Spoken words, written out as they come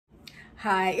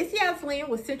Hi, it's Yasmin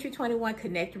with Century 21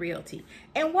 Connect Realty,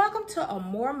 and welcome to a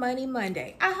More Money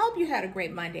Monday. I hope you had a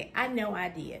great Monday. I know I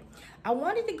did. I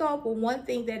wanted to go over one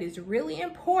thing that is really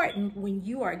important when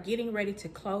you are getting ready to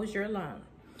close your loan.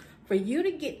 For you to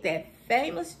get that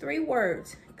famous 3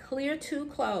 words, clear to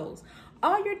close,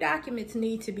 all your documents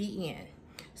need to be in.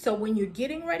 So when you're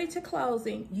getting ready to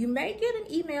closing, you may get an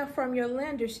email from your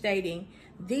lender stating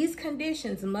these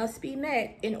conditions must be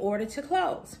met in order to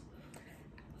close.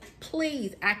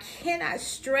 Please, I cannot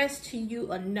stress to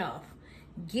you enough,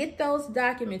 get those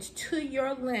documents to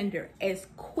your lender as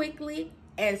quickly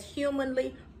as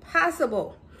humanly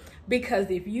possible. Because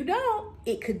if you don't,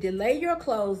 it could delay your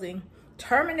closing,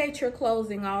 terminate your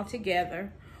closing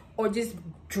altogether, or just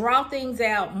draw things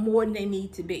out more than they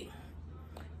need to be.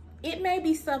 It may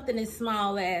be something as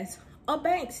small as a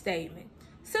bank statement.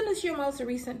 Send us your most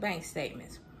recent bank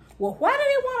statements. Well, why do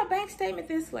they want a bank statement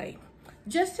this late?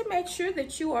 Just to make sure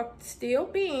that you are still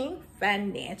being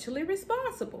financially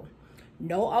responsible.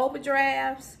 No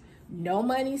overdrafts, no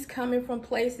money's coming from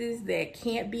places that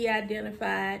can't be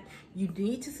identified. You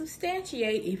need to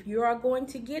substantiate if you are going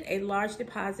to get a large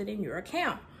deposit in your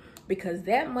account, because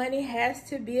that money has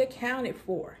to be accounted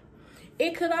for.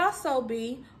 It could also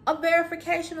be a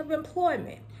verification of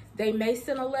employment. They may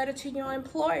send a letter to your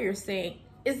employer saying,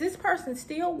 is this person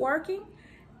still working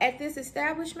at this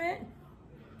establishment?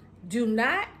 Do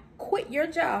not quit your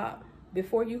job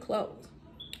before you close.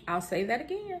 I'll say that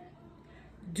again.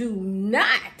 Do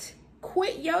not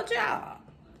quit your job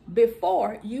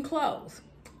before you close.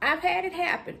 I've had it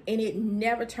happen and it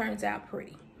never turns out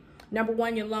pretty. Number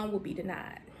 1, your loan will be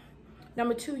denied.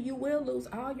 Number 2, you will lose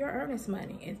all your earnest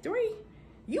money. And 3,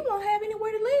 you won't have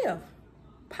anywhere to live,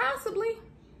 possibly.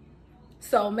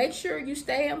 So make sure you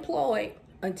stay employed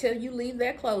until you leave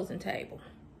that closing table.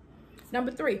 Number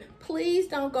 3, please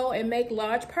don't go and make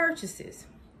large purchases.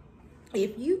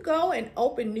 If you go and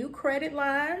open new credit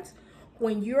lines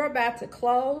when you're about to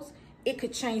close, it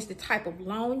could change the type of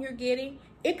loan you're getting.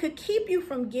 It could keep you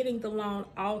from getting the loan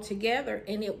altogether,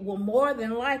 and it will more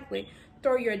than likely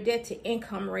throw your debt to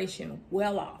income ratio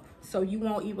well off. So you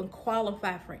won't even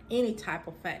qualify for any type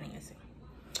of financing.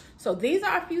 So these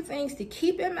are a few things to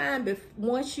keep in mind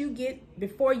before you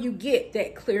get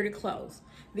that clear to close.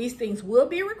 These things will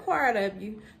be required of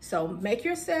you, so make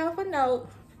yourself a note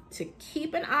to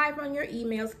keep an eye on your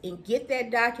emails and get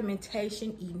that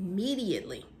documentation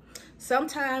immediately.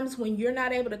 Sometimes when you're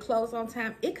not able to close on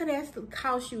time, it could actually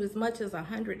cost you as much as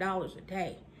 $100 a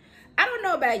day. I don't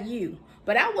know about you,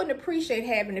 but I wouldn't appreciate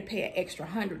having to pay an extra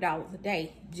 $100 a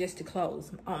day just to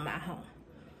close on my home.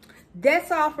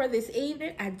 That's all for this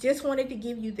evening. I just wanted to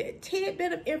give you that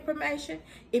tidbit of information.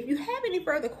 If you have any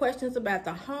further questions about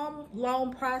the home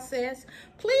loan process,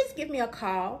 please give me a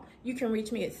call. You can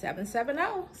reach me at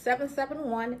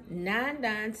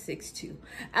 770-771-9962.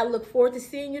 I look forward to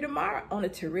seeing you tomorrow on a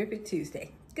terrific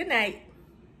Tuesday. Good night.